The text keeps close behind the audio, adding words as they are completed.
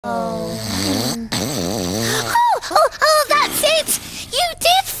Oh, that's it! You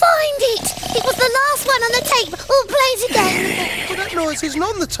did find it! It was the last one on the tape. Oh, play it again. But that noise isn't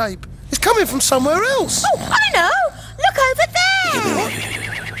on the tape. It's coming from somewhere else. Oh, I know! Look over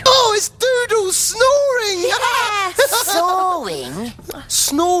there! Oh, it's Doodle snoring! Yeah, Sawing?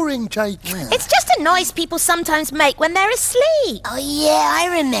 Snoring, Jake. it's just a noise people sometimes make when they're asleep. Oh, yeah, I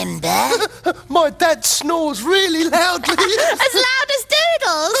remember. My dad snores really loudly. As loud as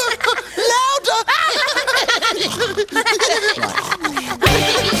Doodles!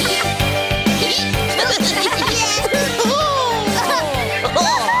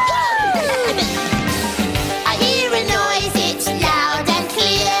 I hear a noise, it's loud and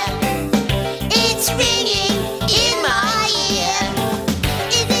clear. It's ringing in my ear.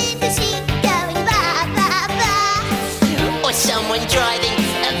 Is it the sheep going ba ba ba? Or someone driving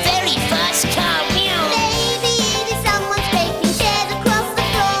a very fast car. Maybe it is someone scraping chairs across the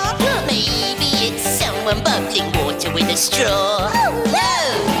floor. Maybe it's someone bubbling water with a straw. Oh, No,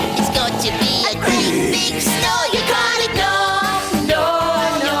 it's got to be a great big snore you can't ignore. No,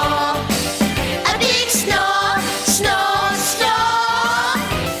 no. A big snore, snore, snore.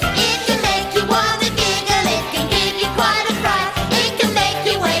 It can make you want to giggle, it can give you quite a fright. It can make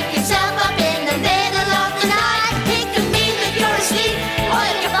you wake yourself up in the middle of the night. It can mean that you're asleep, or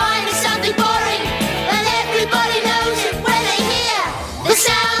it can find it something boring. And everybody knows it when they hear the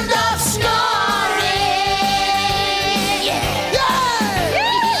sound of snoring. Yeah.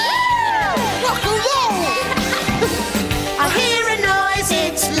 Rock and roll! I hear a noise,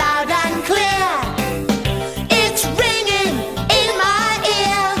 it's loud and clear. It's ringing in my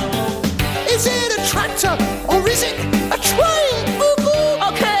ear. Is it a tractor or is it a train?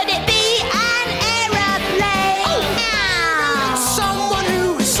 Or could it be an aeroplane? Someone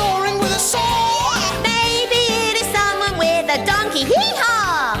who is soaring with a saw. Maybe it is someone with a donkey.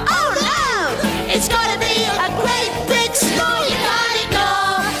 Hee-haw! Oh no! It's gotta be a great big snore you can't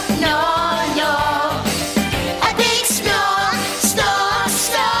ignore. No, no. A big snore, snore,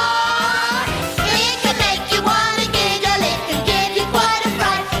 snore. It can make you wanna giggle. It can give you quite a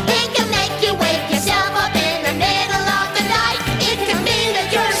fright. It can make you wake yourself up in the middle of the night. It can mean that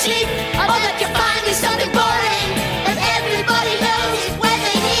you're asleep, or that you're finding something boring. And everybody knows it when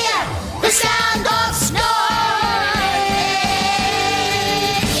they hear the sound of snoring.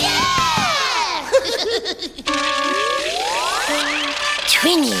 Yeah!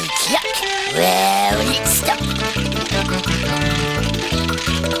 Twinny cluck. Where will it stop?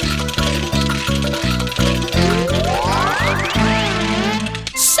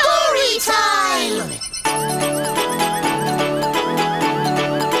 Story time!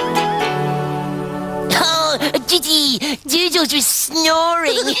 Oh, Diddy, Doodles was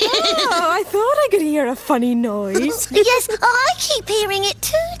snoring. Oh, I thought I could hear a funny noise. Yes, I keep hearing it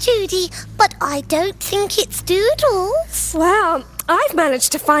too, Judy, but I don't think it's Doodles. Well, I've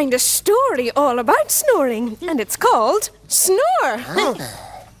managed to find a story all about snoring, and it's called Snore.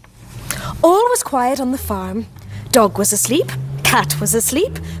 All was quiet on the farm. Dog was asleep, cat was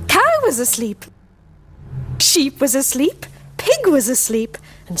asleep, cow was asleep, sheep was asleep, pig was asleep,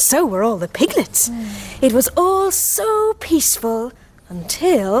 and so were all the piglets. It was all so peaceful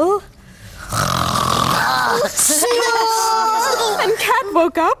until... And cat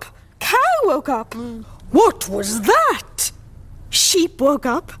woke up, cow woke up. What was that? Sheep woke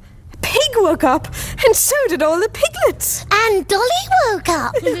up, pig woke up, and so did all the piglets. And Dolly woke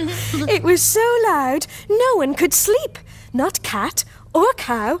up. It was so loud, no one could sleep. Not cat, or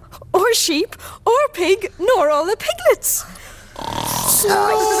cow, or sheep, or pig, nor all the piglets.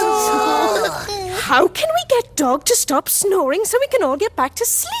 How can we get Dog to stop snoring so we can all get back to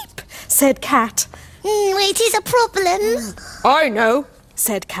sleep? Said Cat. It is a problem. I know,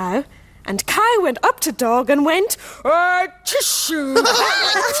 said Cow. And Cow went up to Dog and went, tissue,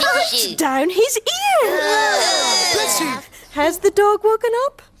 Tissue. down his ear. Bless you. Has the dog woken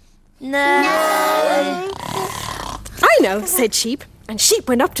up? No. I know, said Sheep. And Sheep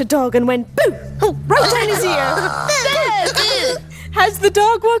went up to Dog and went, boo, right down his ear. Has the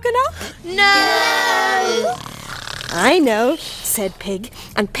dog woken up? No. I know, said Pig.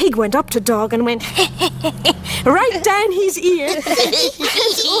 And Pig went up to Dog and went, right down his ear. And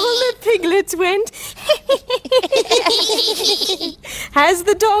all the piglets went, Has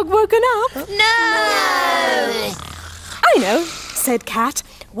the dog woken up? No. I know, said Cat.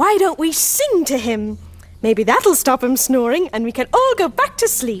 Why don't we sing to him? Maybe that'll stop him snoring and we can all go back to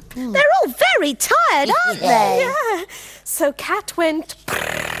sleep. They're all very tired, aren't they? Yeah. So Cat went...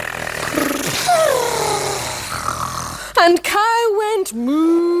 And Cow went...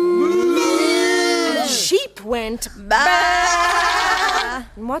 Moo. Sheep went... Bah.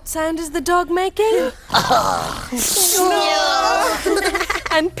 And what sound is the dog making?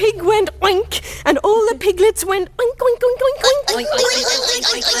 And Pig went oink, and all the piglets went oink, oink, oink, oink, oink.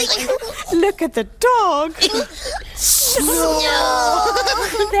 Look at the dog.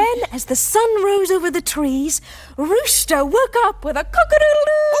 Then, as the sun rose over the trees, Rooster woke up with a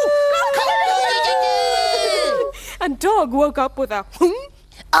cock-a-doodle-doo. And Dog woke up with a hum.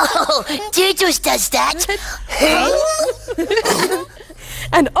 Oh, Doodles does that.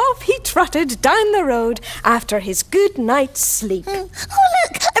 And off he trotted down the road after his good night's sleep. Oh,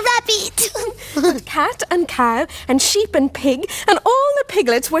 look, a rabbit. Cat and cow and sheep and pig and all the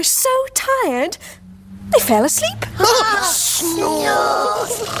piglets were so tired they fell asleep.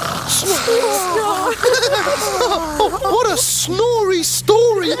 Oh, what a snory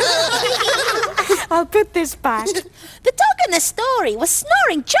story! I'll put this back. The dog in the story was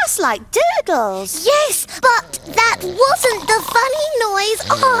snoring just like Doodles. Yes, but that wasn't the funny noise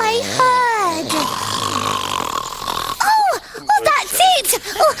I heard. Oh, that's it.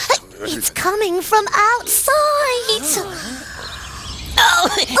 Oh, it's coming from outside. Oh,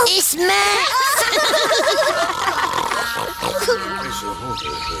 it's Max.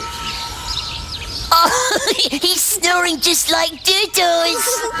 Oh, he's snoring just like Doodles.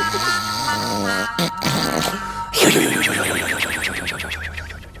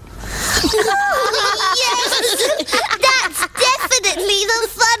 Yes, that's definitely the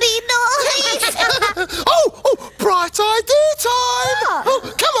funny noise. Oh, bright idea time! Oh,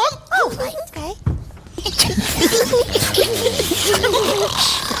 come on! Oh, right, okay.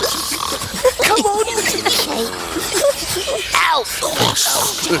 Come on! Ow!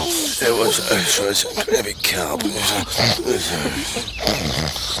 It was a bit carb.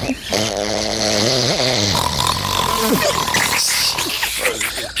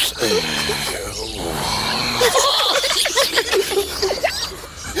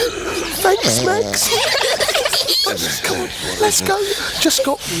 Thanks, Max. Come on, let's go. Just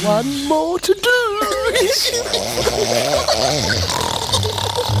got one more to do.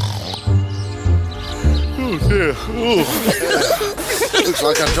 Looks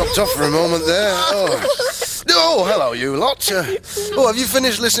like I dropped off for a moment there. Oh, hello, you lot. Have you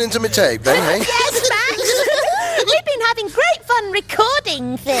finished listening to me tape then, eh? Yes, Max. We've been having great fun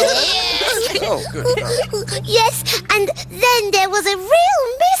recording things. Oh, good. Yes, and then there was a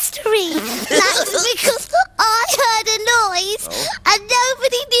real mystery. That's because I heard a noise and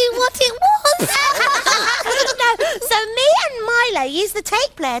nobody knew what it was. No, so me and Milo used the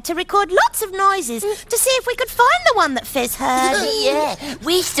tape player to record lots of noises to see if we could find the one that Fizz heard. Yeah,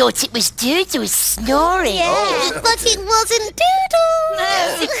 we thought it was Doodles snoring. Yeah, but it wasn't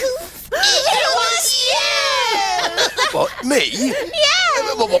Doodles. It was you! What, me?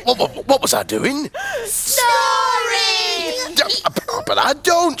 Yeah! What was I doing? Snoring! But I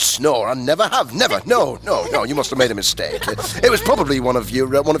don't snore. I never have. Never. No. You must have made a mistake. It was probably one of your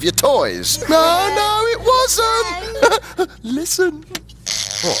toys. No, it wasn't. Listen.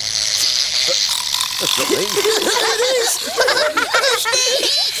 What? That's not me.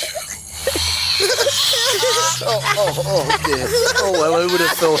 Oh dear. Oh well, who would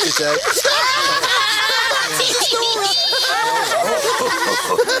have thought it out?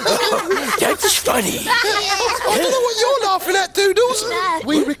 That's funny. I don't know what you're laughing at, Doodles.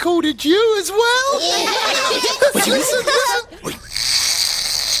 We recorded you as well. Listen.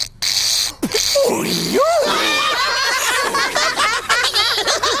 Oh no!